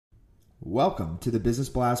Welcome to the Business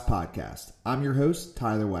Blast Podcast. I'm your host,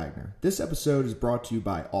 Tyler Wagner. This episode is brought to you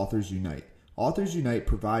by Authors Unite. Authors Unite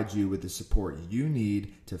provides you with the support you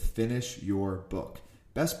need to finish your book.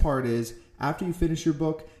 Best part is, after you finish your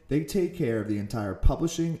book, they take care of the entire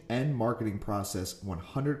publishing and marketing process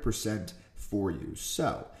 100% for you.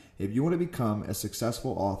 So, if you want to become a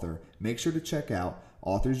successful author, make sure to check out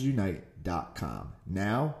authorsunite.com.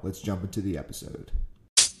 Now, let's jump into the episode.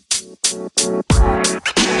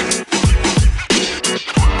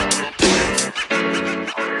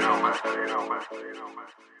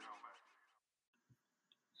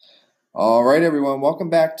 All right, everyone. Welcome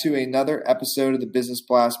back to another episode of the Business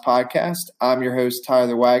Blast Podcast. I'm your host,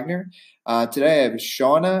 Tyler Wagner. Today I have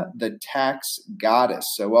Shauna, the tax goddess.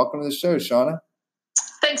 So welcome to the show, Shauna.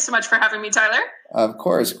 Thanks so much for having me, Tyler. Of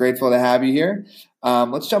course. Grateful to have you here.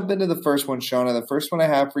 Let's jump into the first one, Shauna. The first one I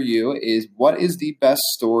have for you is, what is the best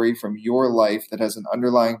story from your life that has an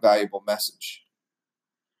underlying valuable message?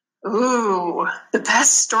 Ooh, the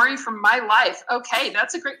best story from my life. Okay,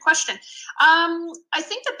 that's a great question. I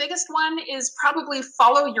think the biggest one is probably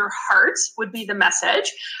follow your heart would be the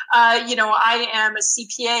message. I am a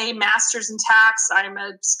CPA, master's in tax. I'm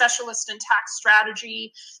a specialist in tax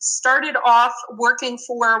strategy. Started off working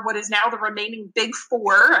for what is now the remaining Big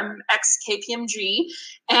Four. I'm ex-KPMG.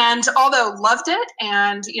 And although loved it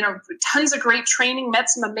and, tons of great training, met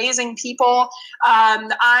some amazing people.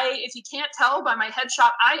 If you can't tell by my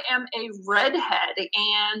headshot, I am a redhead,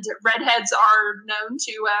 and redheads are known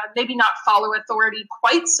to maybe not follow authority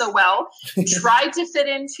quite so well. Tried to fit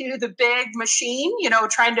into the big machine,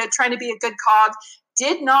 trying to be a good cog.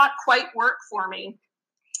 Did not quite work for me.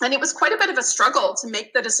 And it was quite a bit of a struggle to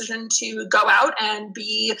make the decision to go out and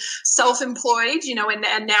be self-employed,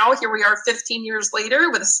 and now here we are 15 years later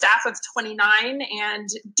with a staff of 29 and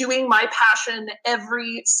doing my passion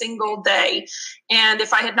every single day. And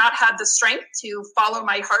if I had not had the strength to follow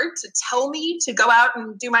my heart, to tell me to go out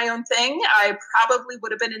and do my own thing, I probably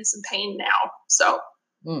would have been in some pain now. So.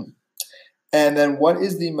 And then what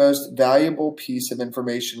is the most valuable piece of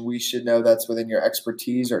information we should know that's within your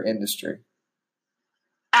expertise or industry?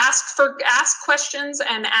 Ask questions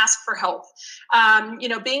and ask for help.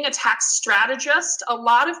 Being a tax strategist, a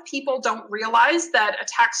lot of people don't realize that a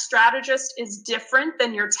tax strategist is different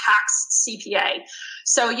than your tax CPA.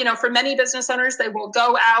 So, for many business owners, they will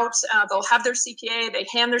go out, they'll have their CPA, they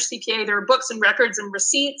hand their CPA their books and records and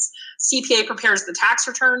receipts. CPA prepares the tax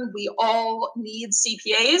return. We all need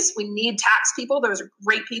CPAs. We need tax people. Those are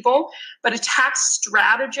great people. But a tax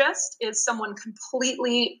strategist is someone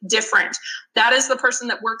completely different. That is the person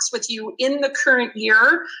that works with you in the current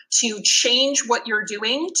year to change what you're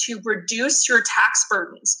doing to reduce your tax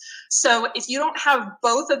burdens. So if you don't have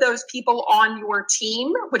both of those people on your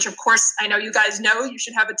team, which of course I know you guys know you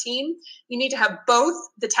should have a team, you need to have both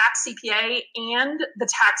the tax CPA and the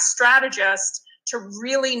tax strategist to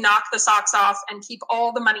really knock the socks off and keep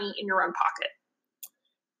all the money in your own pocket.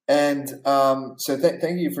 And so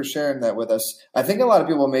thank you for sharing that with us. I think a lot of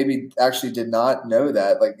people maybe actually did not know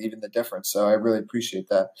that, like even the difference. So I really appreciate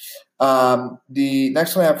that. The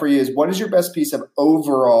next one I have for you is, what is your best piece of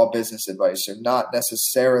overall business advice, or not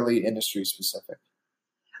necessarily industry specific?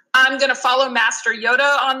 I'm going to follow Master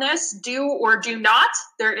Yoda on this. Do or do not.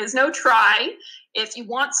 There is no try. If you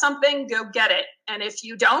want something, go get it. And if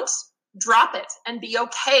you don't, drop it and be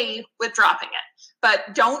okay with dropping it.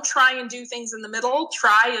 But don't try and do things in the middle.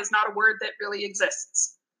 Try is not a word that really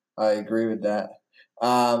exists. I agree with that.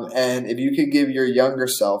 And if you could give your younger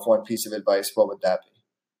self one piece of advice, what would that be?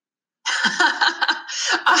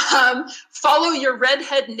 Follow your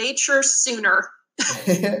redhead nature sooner.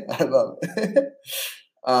 I love it.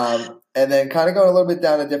 And then kind of going a little bit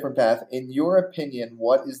down a different path. In your opinion,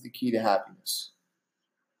 what is the key to happiness?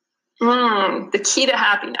 The key to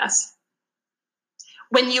happiness.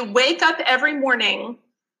 When you wake up every morning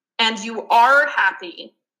and you are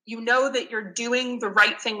happy, you know that you're doing the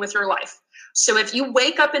right thing with your life. So if you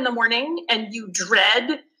wake up in the morning and you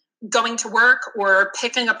dread going to work or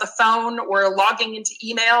picking up the phone or logging into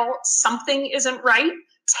email, something isn't right.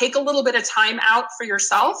 Take a little bit of time out for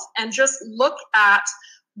yourself and just look at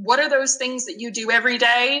what are those things that you do every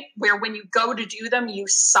day where when you go to do them, you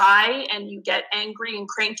sigh and you get angry and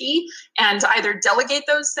cranky, and either delegate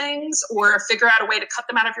those things or figure out a way to cut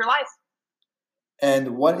them out of your life.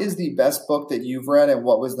 And what is the best book that you've read, and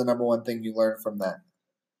what was the number one thing you learned from that?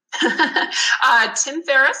 Tim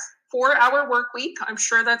Ferriss, 4-Hour Workweek. I'm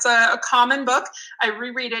sure that's a common book. I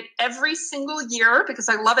reread it every single year because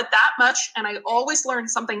I love it that much, and I always learn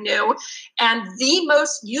something new. And the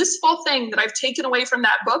most useful thing that I've taken away from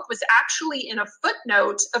that book was actually in a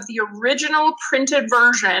footnote of the original printed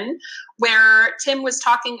version, where Tim was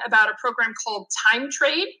talking about a program called Time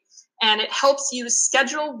Trade. And it helps you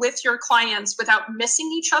schedule with your clients without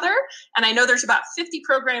missing each other. And I know there's about 50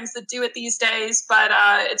 programs that do it these days, but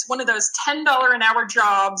it's one of those $10 an hour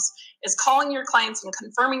jobs, is calling your clients and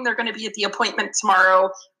confirming they're going to be at the appointment tomorrow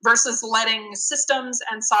versus letting systems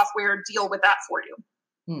and software deal with that for you.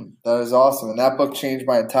 That is awesome. And that book changed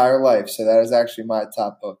my entire life. So that is actually my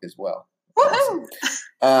top book as well. Woohoo!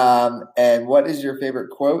 Awesome. And what is your favorite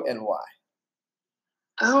quote and why?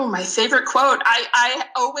 Oh, my favorite quote. I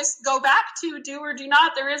always go back to do or do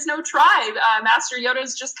not. There is no try. Master Yoda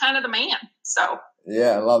is just kind of the man. So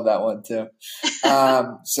yeah, I love that one too.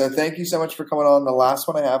 So thank you so much for coming on. The last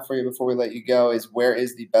one I have for you before we let you go is, where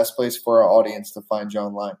is the best place for our audience to find you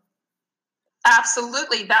online?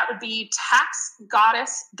 Absolutely. That would be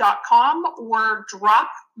taxgoddess.com or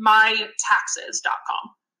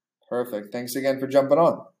dropmytaxes.com. Perfect. Thanks again for jumping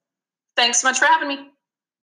on. Thanks so much for having me.